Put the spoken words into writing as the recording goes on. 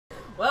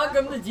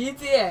Welcome to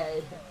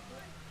GTA,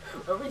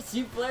 where we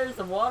shoot players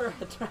in water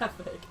at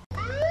traffic.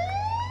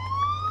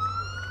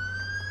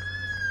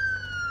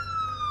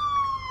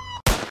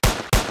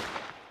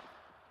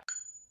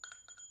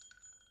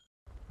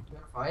 You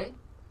wanna fight?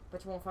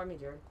 But you won't fight me,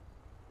 Jared.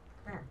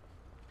 Come here.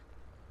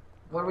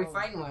 What are we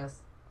fighting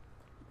with?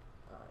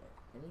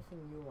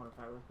 Anything you want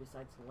to fight with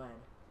besides lead.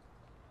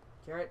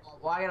 Jared?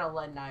 Well, I got a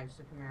lead knife,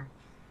 so come here.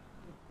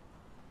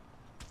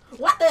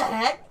 What the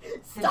heck?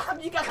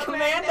 Stop, you got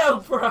commando,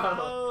 bro!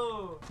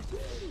 Oh!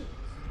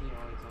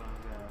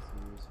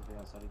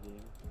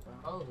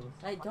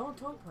 Hey, don't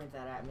point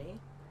that at me.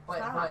 Wait,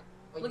 Stop.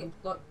 wait,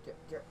 Look,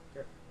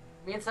 Jared.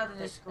 me and Seth are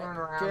just screwing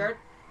around. Jared,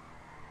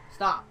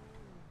 stop.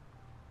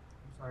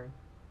 I'm sorry.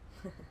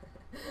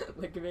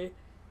 Look at me.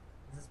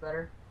 Is this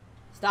better?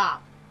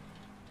 Stop.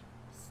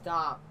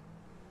 Stop.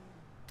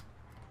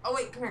 Oh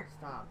wait, come here.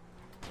 Stop.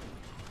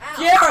 Ow.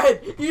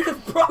 Jared, you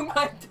just broke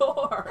my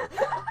door.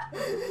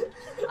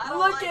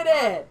 Look at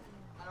it.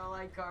 I don't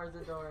like cars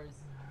and doors.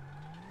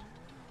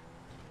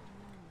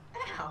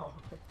 Ow.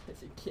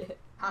 As a kid.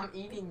 I'm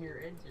eating your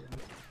engine.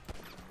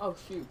 Oh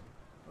shoot.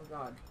 Oh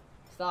god.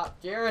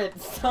 Stop,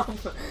 Jared. Stop.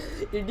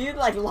 Your dude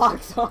like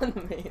locks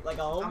on me like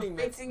a homing. I'm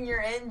fixing your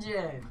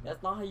engine.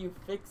 That's not how you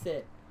fix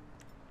it.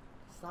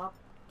 Stop.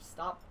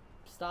 Stop.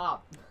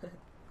 Stop.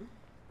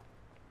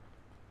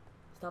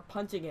 Stop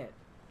punching it.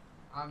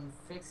 I'm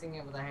fixing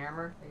it with a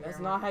hammer. That's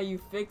not how you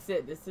fix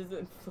it. This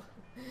isn't.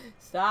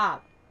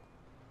 Stop.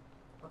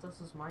 What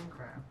this is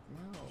Minecraft?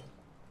 No.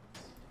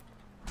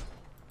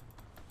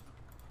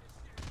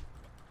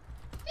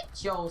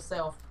 Get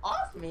yourself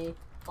off me.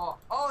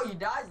 Oh, you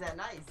dodged that.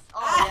 Nice.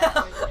 Oh,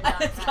 yeah.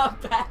 I got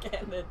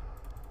backhanded.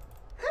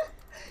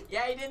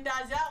 Yeah, you didn't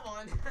dodge that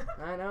one.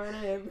 I know it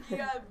is. You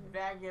got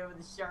backhanded with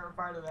the sharp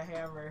part of the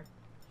hammer.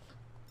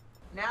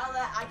 Now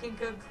that I can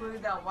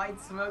conclude that white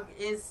smoke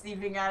is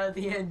seeping out of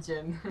the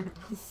engine.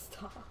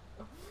 Stop.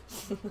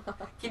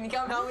 Can you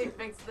come help me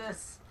fix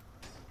this?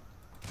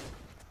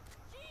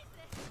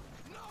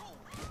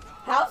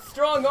 How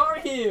strong are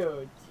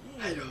you?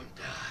 Jeez. I don't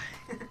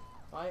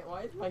die.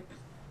 Why is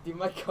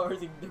my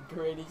car's in the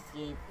greatest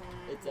shape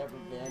it's ever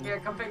been?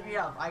 Here, come pick me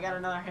up. I got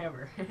another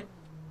hammer. Oh,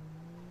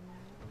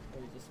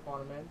 you just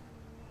spawn him in?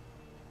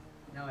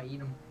 No, I eat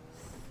them.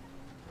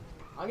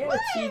 I'm gonna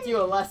teach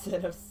you a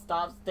lesson of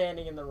stop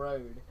standing in the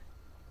road.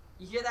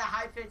 You hear that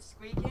high-pitched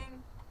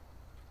squeaking?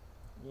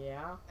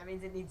 Yeah? That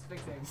means it needs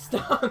fixing.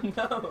 Stop,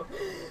 no!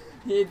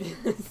 It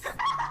is.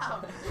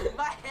 Ow!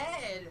 My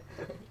head!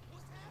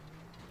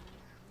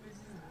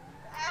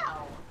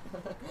 Ow!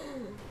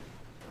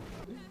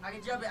 I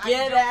can jump it.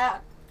 Get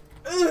out!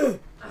 Ugh.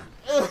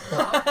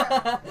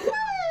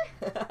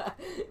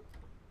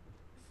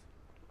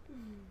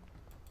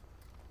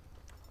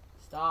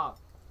 Stop.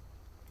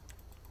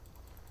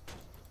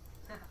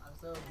 I'm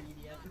so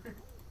obedient.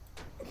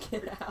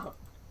 Get out.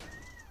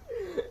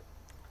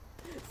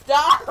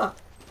 Stop!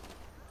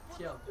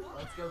 Chill.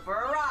 Let's go for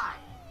a ride.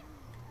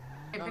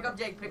 Hey, pick up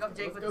Jake. Pick up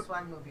Jake with the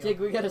swag mobile. Jake,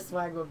 we got a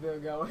swag mobile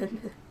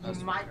going. I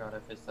swear to God,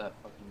 if it's that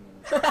fucking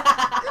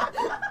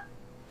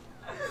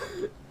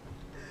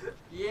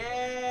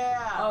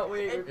Yeah! Oh,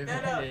 wait.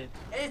 No.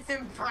 It's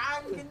in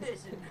prime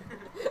condition.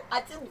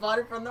 I just bought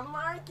it from the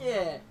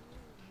market.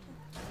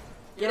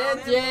 You Get know,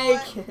 in,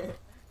 Jake.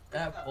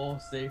 that pole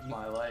saved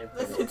my life.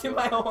 Listen to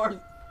my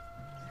horn.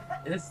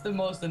 It's the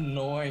most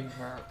annoying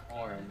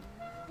horn.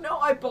 No,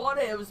 I bought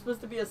it. It was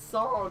supposed to be a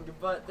song,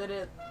 but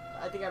then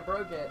I think I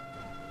broke it.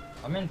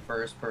 I'm in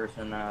first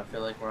person now. I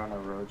feel like we're on a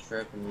road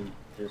trip and we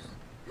just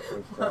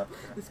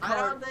This I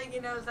car. don't think he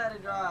knows how to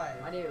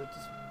drive. I do.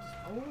 Just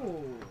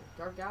oh,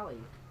 dark alley.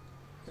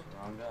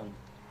 wrong gun.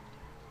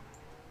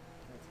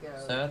 Let's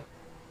go. Seth,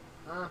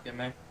 get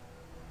me.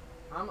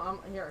 I'm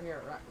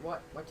here. Right.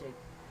 What, Jake?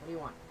 What do you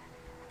want?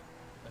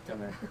 Come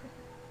here.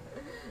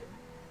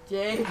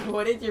 Jake,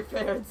 what did your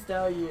parents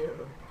tell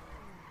you?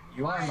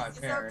 You are my It's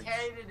parents.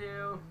 okay to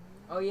do.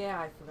 Oh yeah,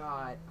 I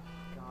forgot.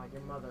 God,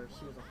 your mother.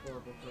 She was a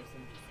horrible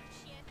person.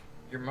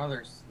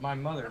 My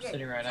mother's Okay,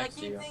 sitting right so next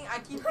to you. I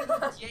keep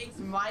thinking Jake's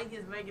mic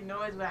is making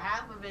noise, but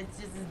half of it's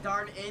just his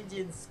darn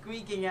engine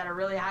squeaking at a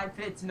really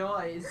high-pitched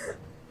noise.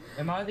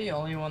 Am I the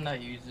only one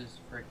that uses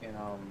freaking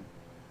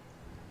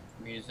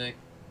music?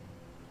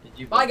 Did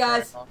you? Bye, book that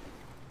guys. off?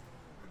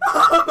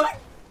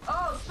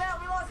 Oh,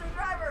 snap, we lost our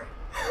driver!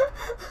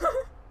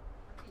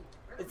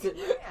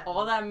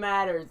 All that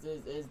matters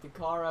is the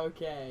car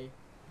okay.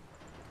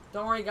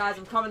 Don't worry, guys.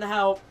 I'm coming to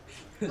help.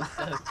 Hey,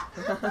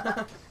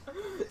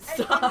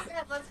 Stop. fix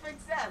Seth, let's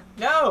fix Seth.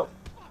 No.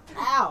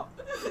 Ow.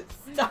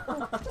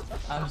 Stop.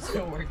 I'm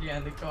still working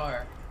on the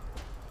car.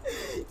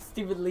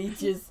 Stupid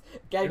leeches.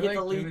 Gotta You're get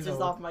the like doing leeches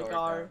the off whole my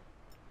car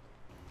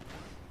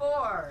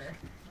car.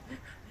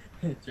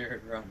 4.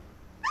 Jared, run.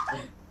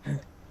 Because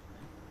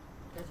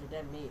you're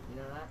dead meat. You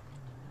know that?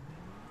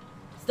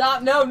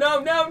 Stop. No.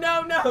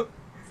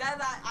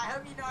 Seth, I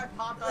hope you know I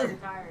popped all your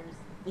tires.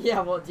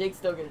 Yeah, well, Jake's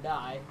still gonna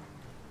die.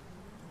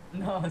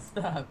 No,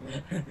 stop.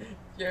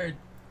 Jared.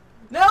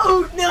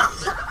 No!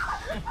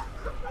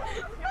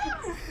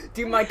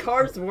 Dude, my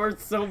car's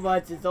worth so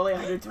much. It's only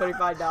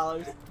 $125.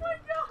 Oh my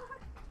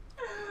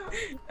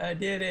god. I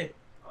did it.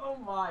 Oh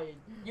my.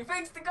 You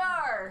fixed the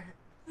car.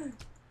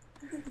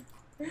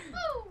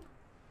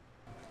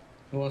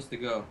 Who wants to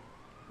go?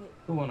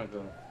 Who wanna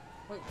go?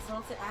 Wait,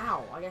 someone said,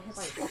 ow, I got hit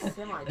by a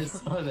semi. I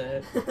saw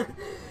that.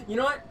 You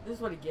know what? This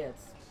is what he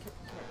gets.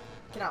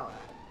 Get out of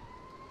that.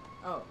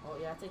 Oh,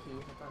 yeah, it's a he. I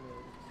thought it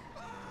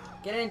was...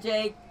 Get in,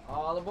 Jake.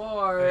 All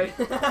aboard.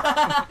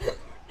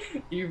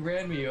 You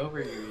ran me over,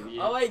 you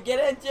idiot. Oh, wait, get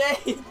in,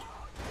 Jake.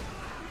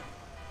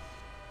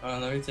 Hold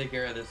on, let me take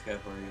care of this guy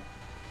for you.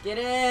 Get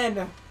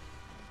in.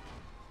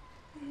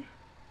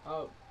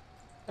 Oh,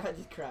 I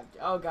just crapped.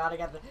 Oh God,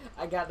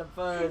 I got the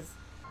fuzz.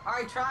 All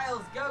right,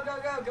 trials. Go, go,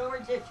 go. Go where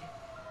Jake.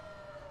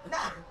 No.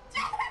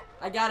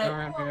 I got it. Don't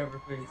run me over,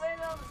 please. You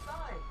landed on the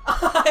side.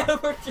 I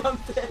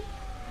overjumped it.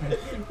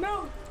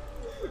 No.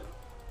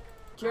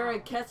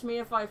 Jared, catch me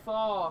if I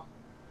fall.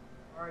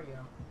 Where are you?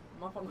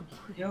 I'm up on the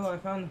bridge. Yo, I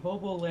found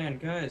Hobo Land,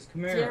 guys.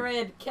 Come here.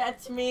 Jared,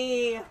 catch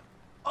me.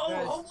 Oh,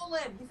 Guys. Hobo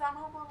Land. He found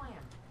Hobo Land.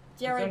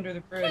 It's Jared, under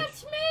the bridge.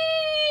 catch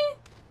me.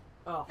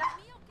 Oh.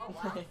 Oh,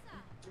 wow.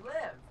 You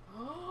live.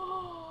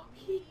 Oh,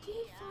 he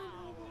did find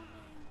Hobo Land.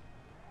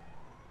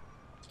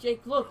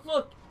 Jake, look.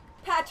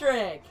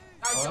 Patrick.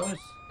 All right,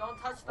 Oh, don't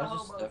touch the I was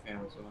just hobos. stuffing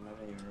on someone. I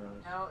didn't even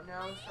realize. No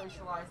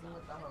socializing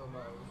with the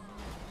hobos.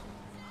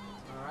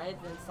 Alright,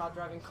 then stop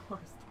driving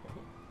cars.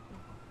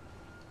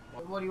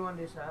 What do you want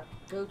to do, Seth?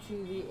 Go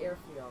to the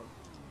airfield.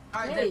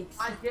 All right, Thanks.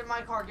 get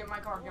my car. Get my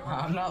car. Get my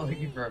car. I'm not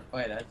looking for a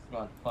fight. I just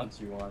want to punch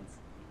you once.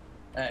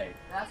 Hey.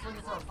 That's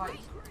looking for a fight.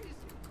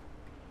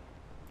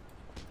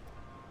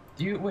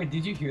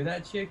 Did you hear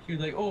that chick? She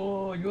was like,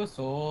 oh, you're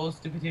so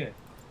stupid here.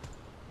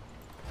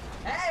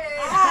 Hey!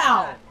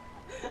 Ow!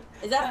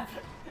 Is that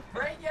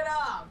Break it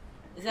up!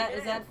 is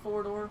that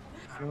 4-door?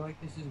 I feel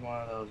like this is one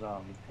of those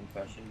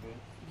confession booths.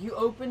 You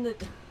opened the.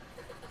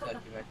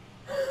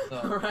 So,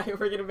 Alright,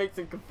 we're gonna make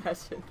some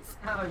confessions.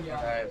 Oh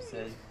yeah. I've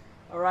said.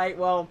 Alright,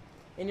 well,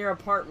 in your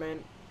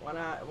apartment,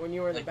 when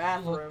you were in the You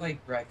bathroom. look like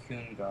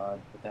Raccoon God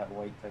with that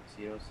white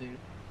tuxedo suit.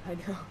 I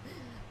know.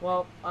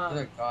 Well, You're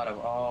the god of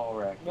all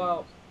raccoons.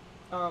 well,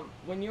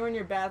 when you were in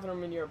your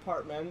bathroom in your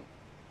apartment,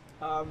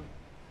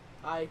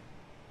 I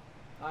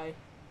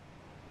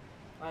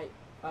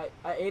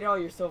ate all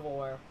your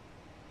silverware.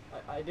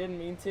 I didn't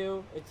mean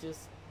to. It's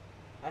just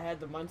I had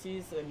the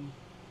munchies and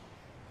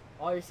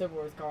all your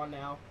silverware is gone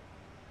now.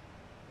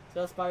 So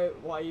that's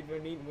why you've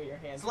been eating with your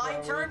hands.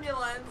 Slight for a week.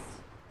 turbulence.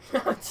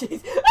 Oh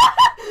jeez.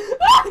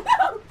 Oh,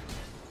 no!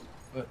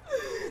 What?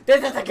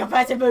 This is a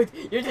confession booth.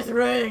 You're just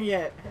ruining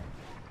it.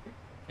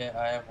 Yeah,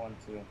 I have one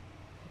too.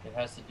 It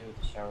has to do with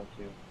the shower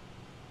too.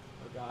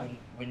 Oh God.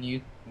 When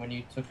you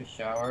took a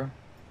shower,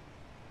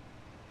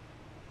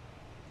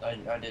 I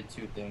did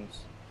two things.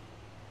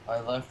 I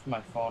left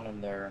my phone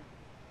in there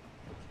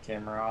with the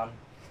camera on.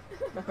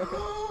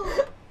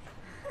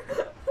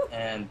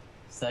 And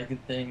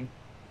second thing,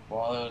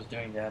 while I was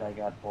doing that, I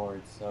got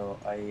bored, so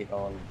I ate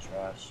all your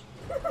trash.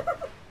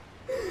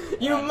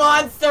 You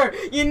monster!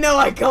 You know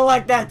I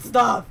collect that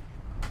stuff!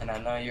 And I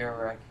know you're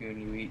a raccoon,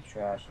 you eat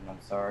trash, and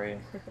I'm sorry.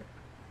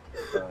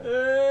 But,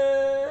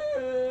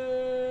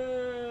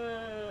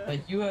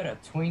 like, you had a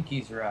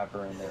Twinkies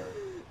wrapper in there.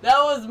 That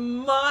was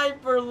mine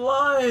for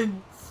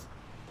lunch!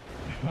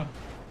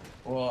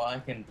 Well, I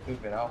can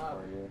poop it out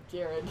for you.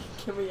 Jared,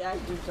 can we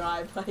actually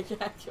drive like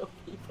actual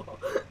people?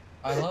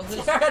 I love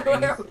this Jared,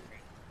 green where are screen.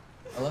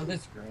 I love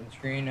this green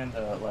screen and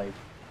the, like,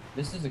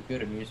 this is a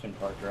good amusement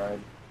park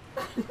ride.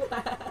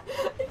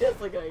 It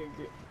does look like a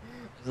good...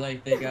 It's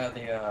like they got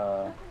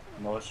the,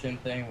 motion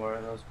thing, what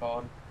are those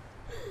called?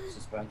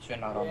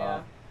 Suspension, I don't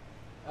know.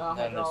 And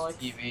then hydraulics.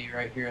 this TV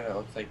right here that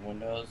looks like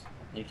windows.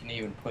 You can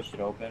even push it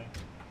open.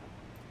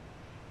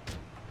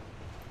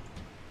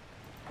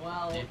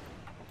 Well...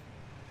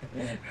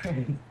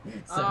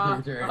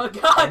 Senator. oh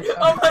God!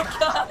 Oh my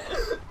God!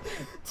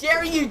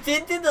 Jerry, you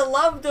did the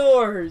love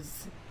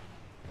doors!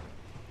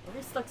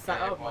 We're stuck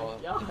side. Oh well,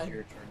 my God. It's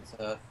your turn,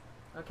 Seth.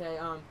 Okay,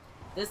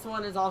 this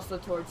one is also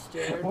towards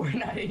Jared. We're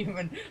not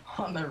even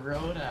on the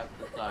road half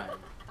the time.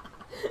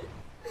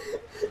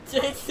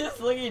 Jake's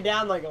just looking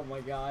down like, oh my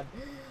God.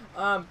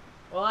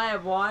 Well, I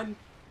have one.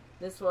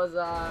 This was,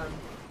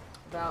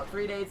 about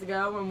 3 days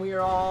ago when we were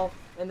all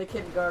in the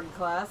kindergarten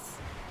class.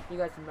 You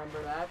guys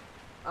remember that.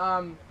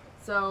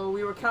 So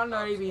we were counting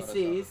our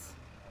ABCs,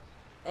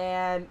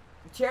 and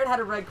Jared had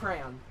a red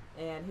crayon,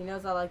 and he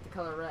knows I like the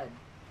color red.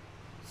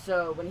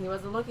 So when he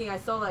wasn't looking, I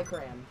stole that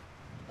crayon,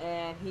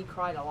 and he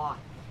cried a lot.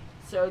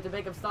 So to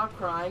make him stop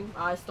crying,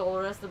 I stole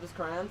the rest of his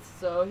crayons,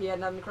 so he had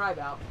nothing to cry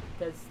about,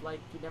 because, like,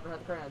 he never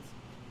had the crayons.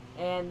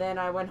 And then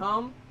I went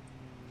home,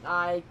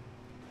 I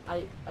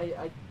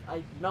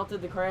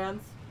melted the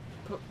crayons,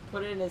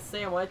 put it in his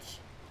sandwich,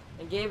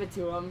 and gave it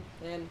to him,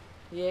 and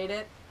he ate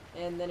it,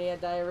 and then he had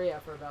diarrhea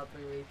for about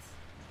 3 weeks.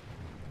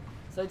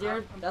 So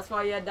Jared, that's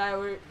why you had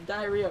diarrhea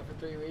for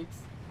 3 weeks.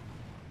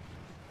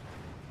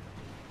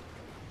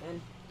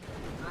 And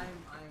I'm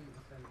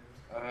offended.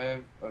 I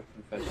have a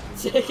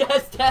confession. Jake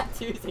has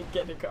tattoos in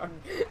kindergarten.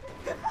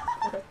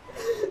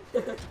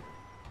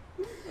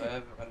 I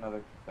have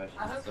another confession.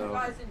 I hope so, you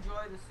guys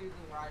enjoy the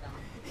soothing ride on.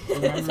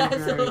 It's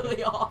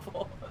absolutely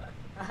awful.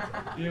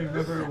 You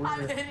remember when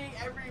I'm hitting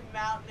every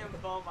mountain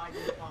and bump I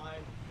can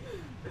find.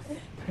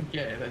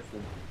 Okay,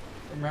 listen.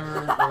 Remember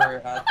we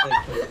were at the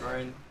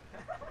kindergarten?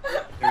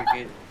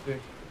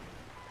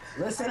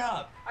 Listen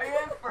up! Are you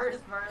in first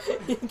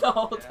person? The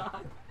whole Yeah.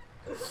 time.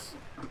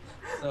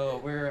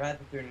 So we were at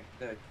the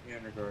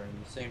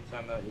kindergarten, the same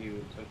time that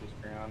you took his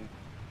crown,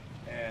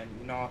 and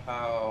you know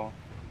how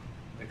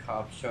the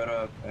cops showed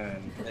up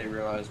and they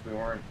realized we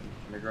weren't in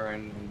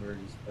kindergarten and we were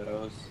just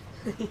pedos.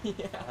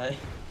 Yeah.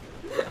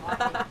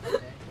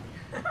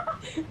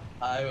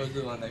 I was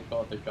the one that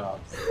called the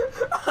cops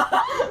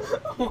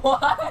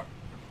What?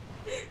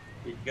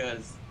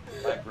 because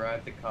I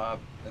bribed the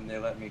cop and they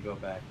let me go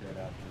back right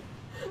after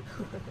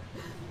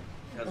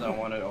because I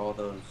wanted all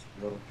those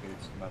little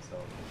kids to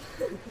myself.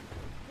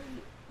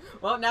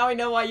 Well, now we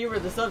know why you were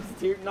the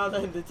substitute, now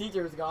that the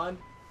teacher was gone.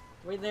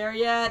 We there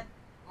yet?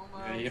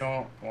 Yeah, you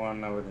don't want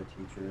to know where the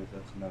teacher is.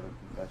 That's another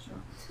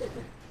confession.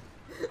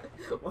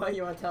 What,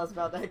 you want to tell us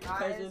about that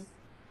confession?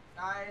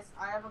 Guys,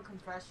 I have a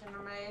confession to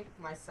make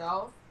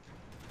myself.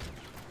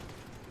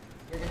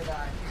 You're gonna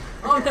die.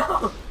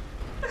 Oh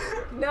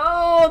no!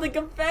 No, the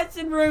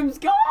confession room's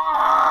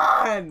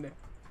gone!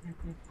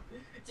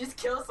 Just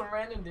kill some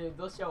random dude,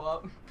 they'll show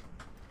up.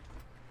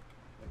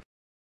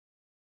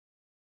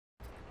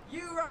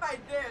 You right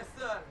there,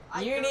 son.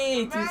 You I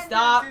need to command you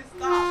stop. to stop.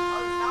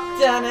 Oh,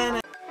 stop.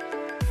 Dun-dun-dun.